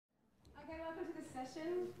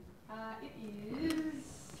session. It is,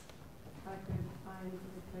 if I could find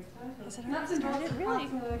the correct title. Is it Nuts and bolts of really?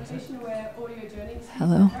 crafting a location-aware audio journey.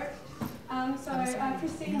 Hello.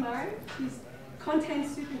 Christine Murray, she's content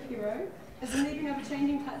superhero, has been leaping over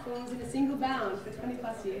changing platforms in a single bound for 20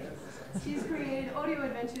 plus years. She's created audio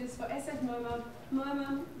adventures for SF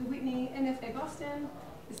MoMA, the Whitney, NFA Boston,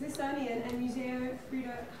 the Smithsonian, and Museo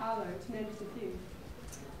Frida Kahlo, to name just a few.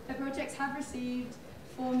 Her projects have received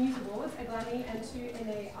 4 Muse Awards, a Grammy, and 2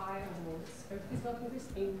 NAI Awards. So please welcome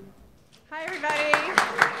Christine. Hi, everybody.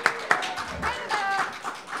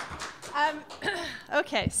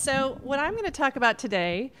 Okay, so what I'm going to talk about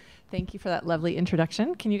today, thank you for that lovely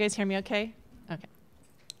introduction. Can you guys hear me okay? Okay.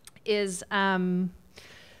 Is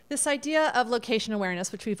this idea of location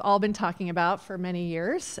awareness, which we've all been talking about for many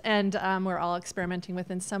years, and we're all experimenting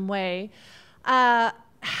with in some way.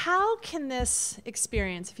 How can this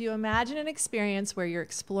experience, if you imagine an experience where you're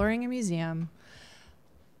exploring a museum,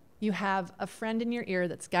 you have a friend in your ear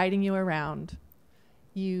that's guiding you around,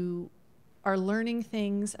 you are learning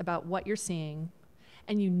things about what you're seeing,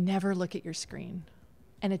 and you never look at your screen,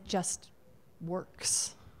 and it just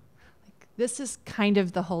works. Like, this is kind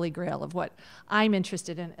of the holy grail of what I'm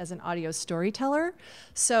interested in as an audio storyteller.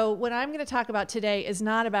 So what I'm going to talk about today is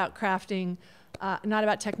not about crafting, not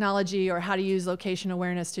about technology or how to use location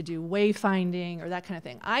awareness to do wayfinding or that kind of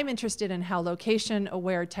thing. I'm interested in how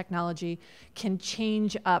location-aware technology can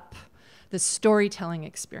change up the storytelling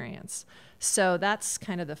experience. So that's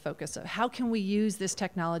kind of the focus of how can we use this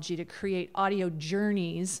technology to create audio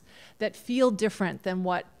journeys that feel different than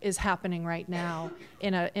what is happening right now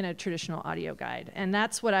in a traditional audio guide. And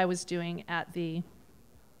that's what I was doing at the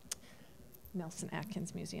Nelson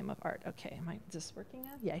Atkins Museum of Art. Okay, is this working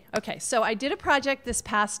now? Yay. Okay, so I did a project this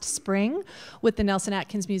past spring with the Nelson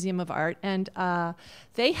Atkins Museum of Art, and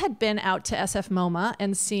they had been out to SF MoMA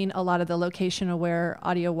and seen a lot of the location-aware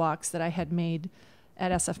audio walks that I had made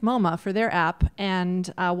at SF MoMA for their app,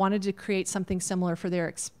 and wanted to create something similar for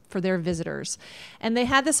their visitors. And they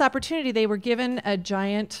had this opportunity. They were given a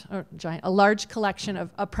large collection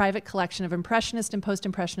a private collection of Impressionist and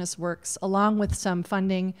Post-Impressionist works, along with some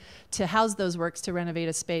funding to house those works, to renovate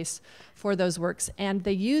a space for those works. And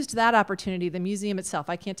they used that opportunity, the museum itself,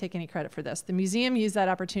 I can't take any credit for this, the museum used that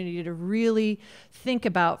opportunity to really think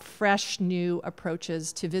about fresh, new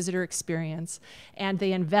approaches to visitor experience. And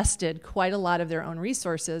they invested quite a lot of their own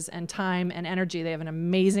resources and time and energy. They have an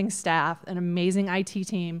amazing staff, an amazing IT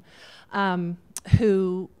team,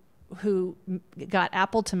 who got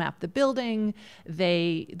Apple to map the building.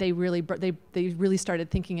 They really started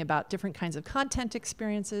thinking about different kinds of content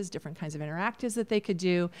experiences, different kinds of interactives that they could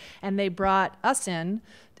do, and they brought us in,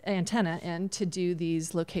 Antenna in, to do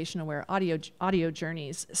these location-aware audio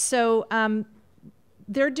journeys. So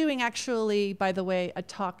they're doing, actually, by the way, a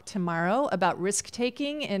talk tomorrow about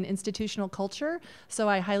risk-taking in institutional culture. So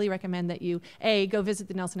I highly recommend that you, A, go visit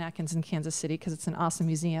the Nelson Atkins in Kansas City, because it's an awesome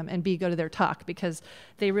museum, and B, go to their talk, because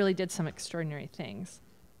they really did some extraordinary things.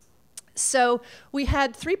 So we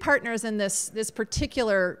had 3 partners in this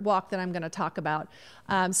particular walk that I'm going to talk about.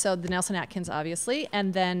 So the Nelson Atkins, obviously,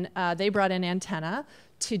 and then they brought in Antenna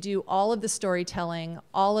to do all of the storytelling,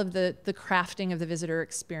 all of the crafting of the visitor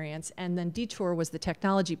experience, and then Detour was the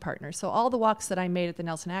technology partner. So all the walks that I made at the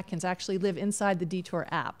Nelson Atkins actually live inside the Detour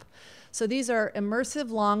app. So these are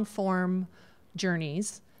immersive, long-form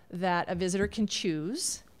journeys that a visitor can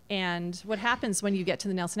choose. And what happens when you get to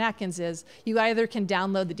the Nelson Atkins is you either can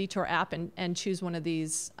download the Detour app and choose one of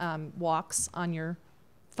these walks on your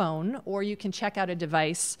phone, or you can check out a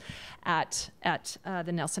device at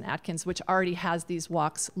the Nelson Atkins, which already has these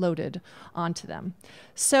walks loaded onto them.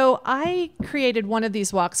 So I created one of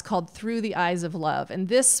these walks called Through the Eyes of Love, and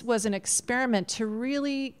this was an experiment to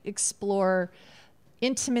really explore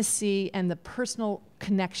intimacy and the personal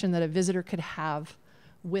connection that a visitor could have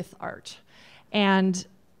with art. And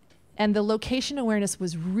the location awareness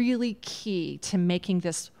was really key to making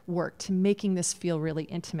this work, to making this feel really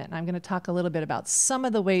intimate. And I'm going to talk a little bit about some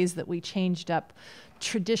of the ways that we changed up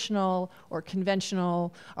traditional or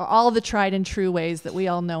conventional, or all of the tried and true ways that we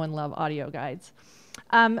all know and love audio guides.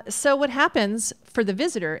 So what happens for the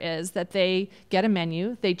visitor is that they get a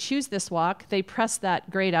menu, they choose this walk, they press that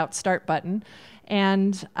grayed out start button,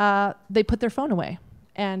 and they put their phone away.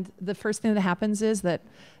 And the first thing that happens is that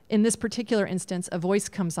in this particular instance, a voice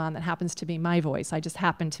comes on that happens to be my voice. I just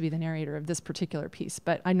happen to be the narrator of this particular piece,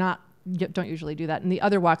 but don't usually do that. And the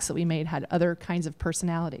other walks that we made had other kinds of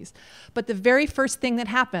personalities. But the very first thing that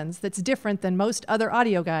happens that's different than most other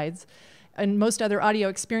audio guides and most other audio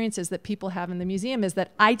experiences that people have in the museum is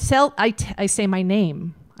that I say my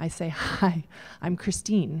name. I say, hi, I'm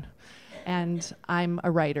Christine. And I'm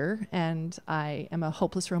a writer, and I am a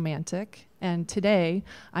hopeless romantic. And today,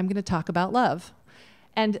 I'm going to talk about love.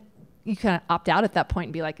 And you kind of opt out at that point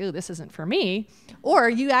and be like, oh, this isn't for me. Or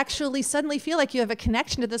you actually suddenly feel like you have a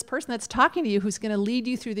connection to this person that's talking to you, who's going to lead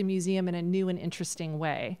you through the museum in a new and interesting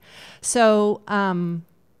way. So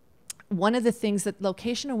one of the things that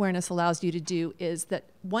location awareness allows you to do is that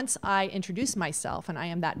once I introduce myself and I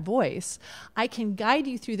am that voice, I can guide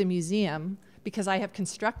you through the museum, because I have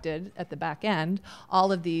constructed at the back end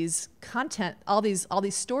all of these content, all these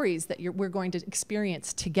stories that we're going to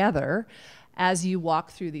experience together as you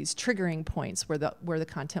walk through these triggering points where the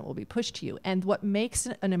content will be pushed to you. And what makes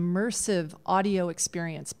an immersive audio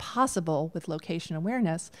experience possible with location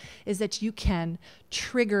awareness is that you can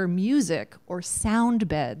trigger music or sound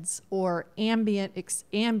beds or ambient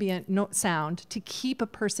sound to keep a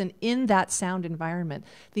person in that sound environment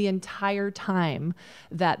the entire time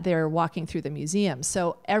that they're walking through the museum.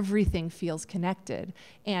 So everything feels connected,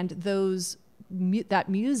 and that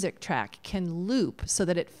music track can loop so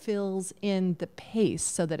that it fills in the pace,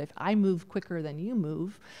 so that if I move quicker than you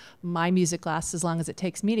move, my music lasts as long as it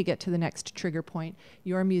takes me to get to the next trigger point.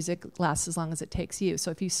 Your music lasts as long as it takes you.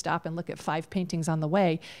 So if you stop and look at 5 paintings on the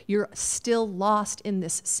way, you're still lost in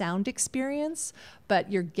this sound experience, but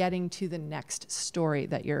you're getting to the next story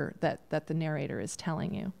that the narrator is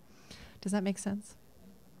telling you. Does that make sense?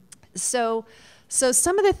 So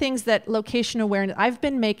some of the things that location awareness, I've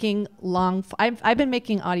been making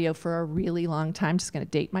audio for a really long time. Just going to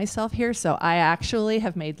date myself here. So I actually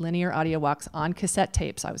have made linear audio walks on cassette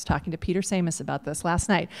tapes. I was talking to Peter Samus about this last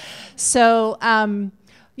night. So,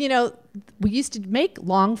 we used to make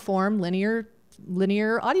long form linear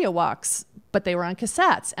audio walks, but they were on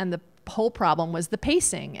cassettes, and the whole problem was the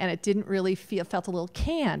pacing, and it didn't really felt a little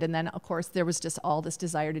canned. And then of course there was just all this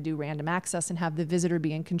desire to do random access and have the visitor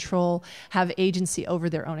be in control, have agency over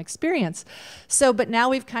their own experience. But now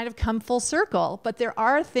we've kind of come full circle, but there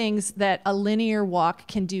are things that a linear walk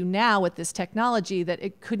can do now with this technology that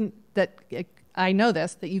I know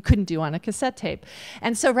that you couldn't do on a cassette tape.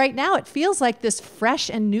 And so right now it feels like this fresh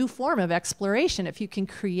and new form of exploration. If you can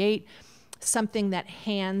create something that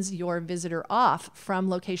hands your visitor off from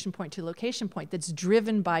location point to location point, that's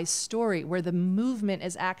driven by story, where the movement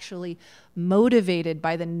is actually motivated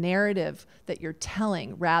by the narrative that you're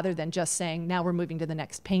telling, rather than just saying, now we're moving to the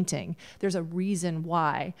next painting. There's a reason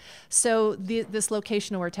why. So this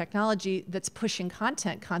location-aware technology that's pushing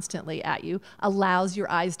content constantly at you allows your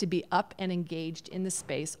eyes to be up and engaged in the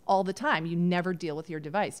space all the time. You never deal with your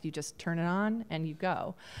device. You just turn it on and you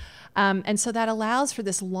go. And so that allows for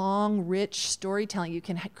this long, rich storytelling. You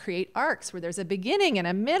can create arcs where there's a beginning and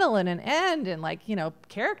a middle and an end, and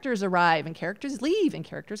characters arrive and characters leave and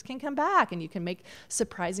characters can come back, and you can make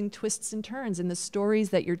surprising twists and turns in the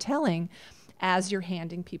stories that you're telling as you're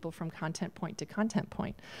handing people from content point to content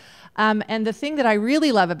point. And the thing that I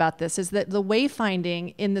really love about this is that the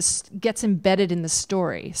wayfinding gets embedded in the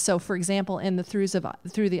story. So for example, in the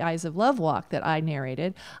Through the Eyes of Love walk that I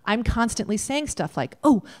narrated, I'm constantly saying stuff like,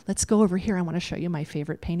 oh, let's go over here. I want to show you my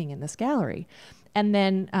favorite painting in this gallery. And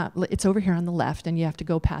then it's over here on the left, and you have to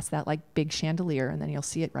go past that big chandelier, and then you'll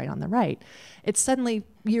see it right on the right. It's suddenly,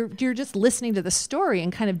 you're just listening to the story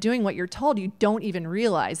and kind of doing what you're told. You don't even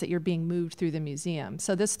realize that you're being moved through the museum.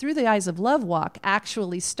 So this Through the Eyes of Love walk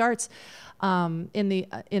actually starts in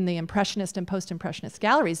the Impressionist and Post-Impressionist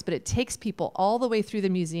galleries, but it takes people all the way through the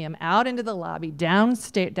museum, out into the lobby, down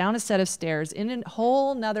a set of stairs, in a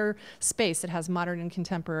whole nother space that has modern and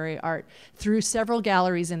contemporary art, through several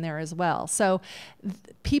galleries in there as well. So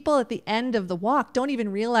people at the end of the walk don't even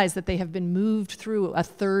realize that they have been moved through a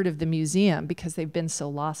third of the museum because they've been so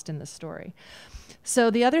lost in the story.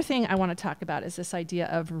 So the other thing I want to talk about is this idea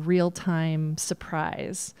of real-time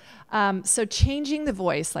surprise. So changing the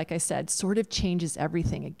voice, like I said, sort of changes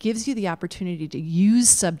everything. It gives you the opportunity to use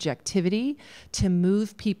subjectivity to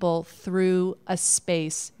move people through a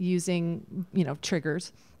space using,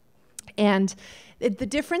 triggers. And the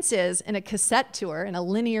difference is, in a cassette tour, in a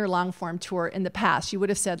linear long-form tour in the past, you would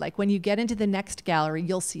have said, when you get into the next gallery,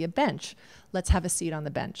 you'll see a bench. Let's have a seat on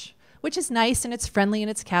the bench. Which is nice, and it's friendly, and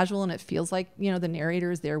it's casual, and it feels like, the narrator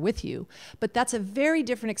is there with you. But that's a very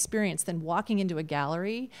different experience than walking into a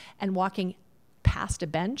gallery and walking past a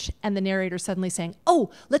bench and the narrator suddenly saying, oh,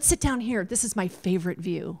 let's sit down here. This is my favorite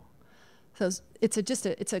view. So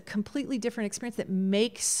it's a completely different experience that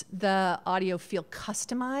makes the audio feel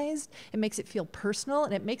customized. It makes it feel personal,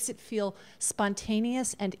 and it makes it feel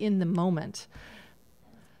spontaneous and in the moment.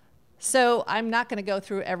 So I'm not going to go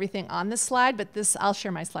through everything on this slide, but I'll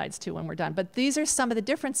share my slides too when we're done. But these are some of the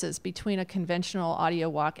differences between a conventional audio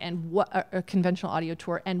walk and what a conventional audio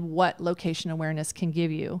tour and what location awareness can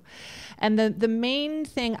give you. And the main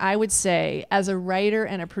thing I would say as a writer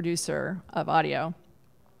and a producer of audio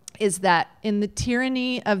is that in the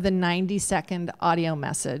tyranny of the 90-second audio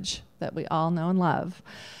message that we all know and love,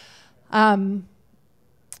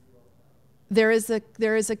 there is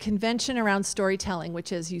a convention around storytelling,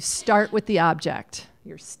 which is you start with the object.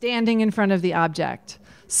 You're standing in front of the object.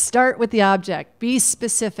 Start with the object. Be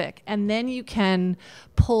specific. And then you can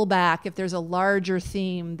pull back if there's a larger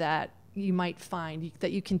theme that you might find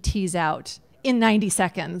that you can tease out in 90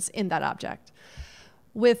 seconds in that object.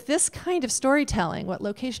 With this kind of storytelling, what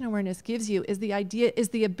location awareness gives you is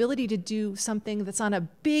the ability to do something that's on a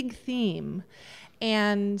big theme,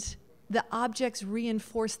 and the objects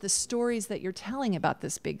reinforce the stories that you're telling about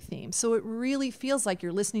this big theme. So it really feels like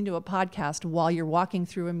you're listening to a podcast while you're walking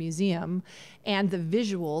through a museum, and the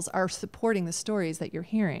visuals are supporting the stories that you're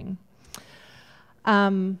hearing.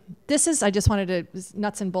 I just wanted to,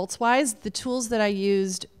 nuts and bolts wise, the tools that I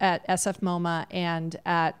used at SF MoMA and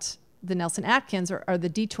at the Nelson Atkins are the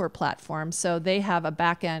Detour platform. So they have a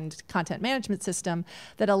back-end content management system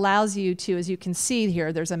that allows you to, as you can see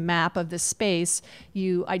here, there's a map of this space.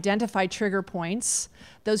 You identify trigger points.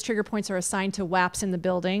 Those trigger points are assigned to WAPs in the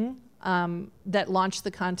building that launch the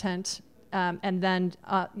content. And then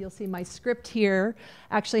you'll see my script here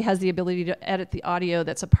actually has the ability to edit the audio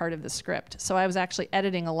that's a part of the script. So I was actually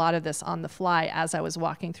editing a lot of this on the fly as I was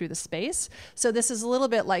walking through the space. So this is a little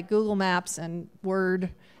bit like Google Maps and Word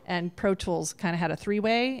and Pro Tools kind of had a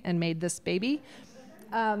three-way and made this baby.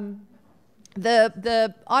 The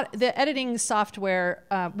editing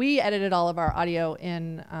software, we edited all of our audio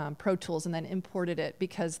in Pro Tools and then imported it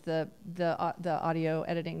because the audio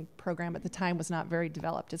editing program at the time was not very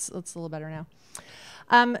developed. It's a little better now.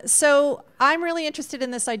 So I'm really interested in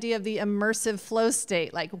this idea of the immersive flow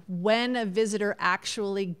state, like when a visitor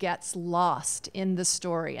actually gets lost in the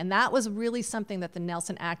story. And that was really something that the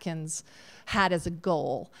Nelson Atkins had as a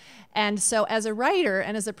goal. And so as a writer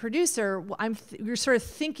and as a producer, you're sort of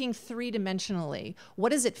thinking three-dimensionally.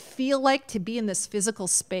 What does it feel like to be in this physical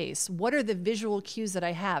space? What are the visual cues that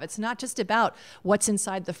I have? It's not just about what's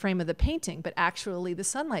inside the frame of the painting, but actually the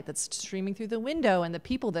sunlight that's streaming through the window and the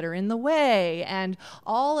people that are in the way and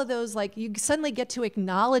all of those, like you suddenly get to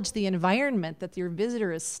acknowledge the environment that your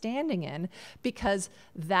visitor is standing in, because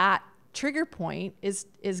that trigger point is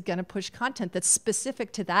going to push content that's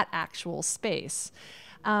specific to that actual space.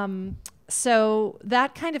 So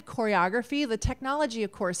that kind of choreography, the technology,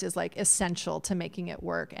 of course, is like essential to making it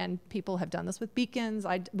work. And people have done this with beacons.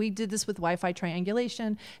 We did this with Wi-Fi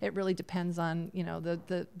triangulation. It really depends on, you know,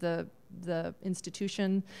 the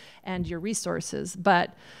institution and your resources.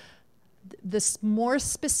 But the more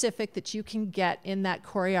specific that you can get in that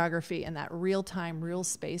choreography and that real-time, real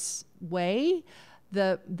space way,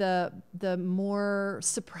 the more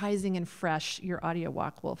surprising and fresh your audio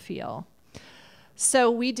walk will feel.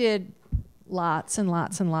 So we did lots and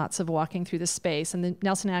lots and lots of walking through the space. And the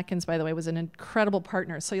Nelson Atkins, by the way, was an incredible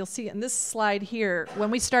partner. So you'll see in this slide here,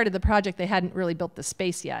 when we started the project, they hadn't really built the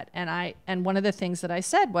space yet. And one of the things that I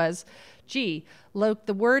said was, gee,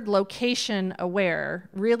 the word location aware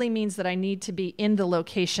really means that I need to be in the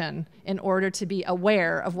location in order to be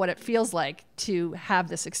aware of what it feels like to have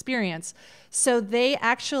this experience. So they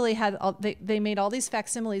actually had, they made all these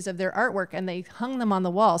facsimiles of their artwork and they hung them on the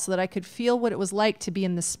wall so that I could feel what it was like to be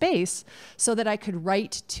in the space, so that I could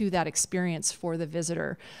write to that experience for the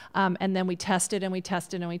visitor. And then we tested and we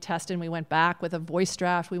tested and we tested, and we went back with a voice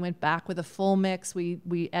draft, we went back with a full mix,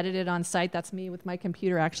 we edited on site. That's me with my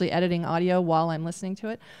computer actually editing audio while I'm listening to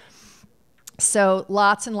it. So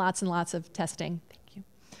lots and lots and lots of testing. Thank you.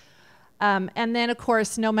 And then, of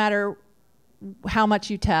course, no matter how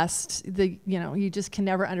much you test, you just can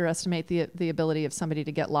never underestimate the ability of somebody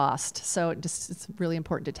to get lost. So it's really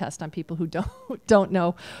important to test on people who don't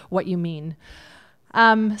know what you mean.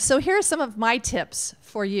 So here are some of my tips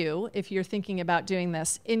for you if you're thinking about doing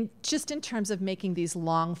this, just in terms of making these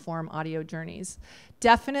long-form audio journeys.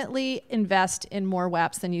 Definitely invest in more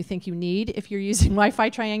WAPs than you think you need if you're using Wi-Fi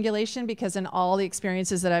triangulation, because in all the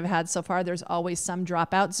experiences that I've had so far, there's always some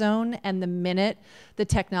dropout zone, and the minute the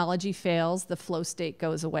technology fails, the flow state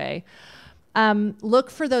goes away. Look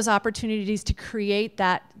for those opportunities to create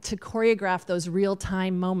that, to choreograph those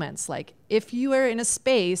real-time moments. Like if you are in a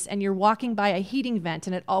space and you're walking by a heating vent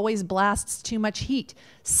and it always blasts too much heat,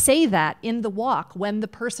 say that in the walk when the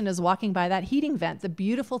person is walking by that heating vent. The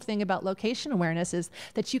beautiful thing about location awareness is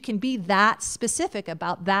that you can be that specific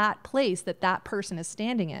about that place that that person is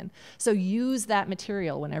standing in. So use that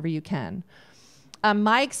material whenever you can.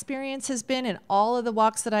 My experience has been in all of the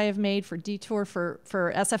walks that I have made for Detour, for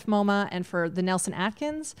SF MoMA, and for the Nelson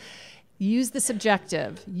Atkins, use the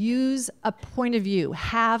subjective, use a point of view,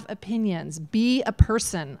 have opinions, be a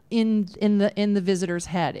person in the visitor's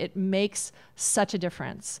head. It makes such a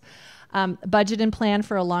difference. Budget and plan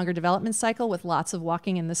for a longer development cycle with lots of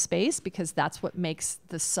walking in the space, because that's what makes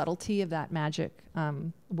the subtlety of that magic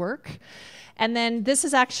work. And then this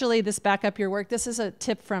is actually, this back up your work, this is a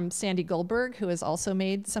tip from Sandy Goldberg, who has also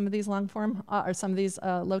made some of these long form, or some of these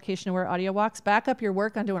location-aware audio walks. Back up your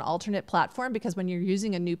work onto an alternate platform, because when you're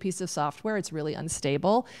using a new piece of software, it's really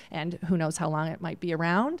unstable, and who knows how long it might be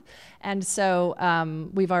around. And so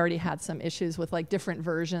we've already had some issues with like different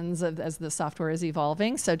versions of, as the software is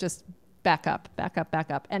evolving. So just back up,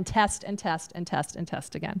 and test, and test, and test, and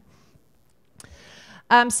test again.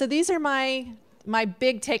 So these are my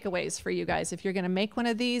big takeaways for you guys. If you're going to make one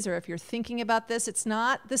of these, or if you're thinking about this, it's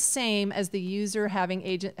not the same as the user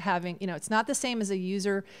it's not the same as a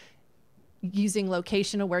user using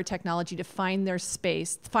location-aware technology to find their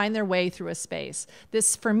space, find their way through a space.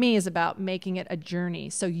 This, for me, is about making it a journey.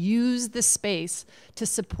 So use the space to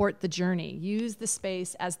support the journey. Use the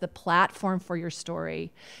space as the platform for your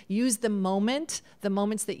story. Use the moments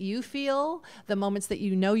that you feel, the moments that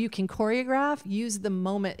you know you can choreograph. Use the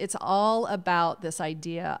moment. It's all about this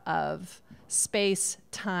idea of space,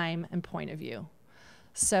 time, and point of view.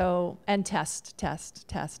 So, and test, test,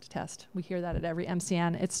 test, test. We hear that at every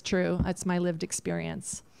MCN. It's true. It's my lived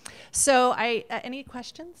experience. So, any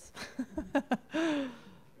questions? Maybe just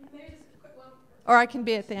a quick one. Or I can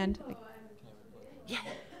be at the end. Yeah.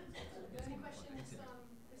 Any questions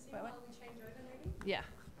while we change over, maybe? Yeah.